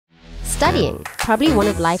Studying, probably one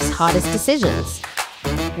of life's hardest decisions.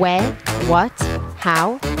 Where, what,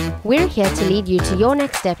 how? We're here to lead you to your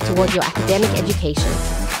next step toward your academic education.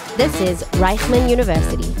 This is Reichman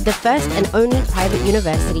University, the first and only private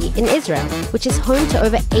university in Israel, which is home to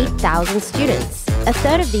over 8,000 students. A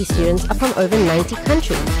third of these students are from over 90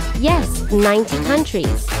 countries. Yes, 90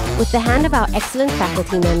 countries. With the hand of our excellent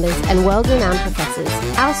faculty members and world-renowned professors,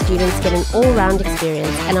 our students get an all-round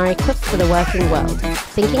experience and are equipped for the working world.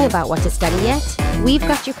 Thinking about what to study yet? We've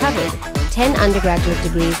got you covered. 10 undergraduate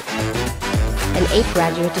degrees and 8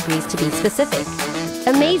 graduate degrees to be specific.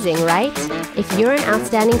 Amazing, right? If you're an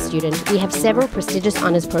outstanding student, we have several prestigious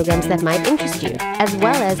honors programs that might interest you, as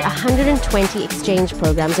well as 120 exchange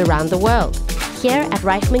programs around the world. Here at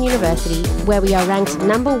Reichman University, where we are ranked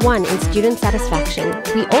 #1 in student satisfaction,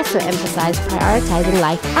 we also emphasize prioritizing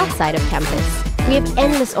life outside of campus. We have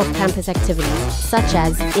endless off-campus activities, such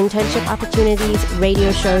as internship opportunities,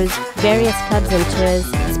 radio shows, various clubs and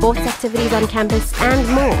tours, sports activities on campus, and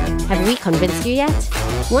more. Have we convinced you yet?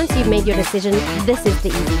 Once you've made your decision, this is the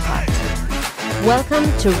easy part. Welcome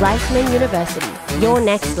to Reichman University, your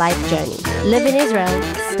next life journey. Live in Israel,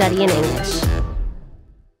 study in English.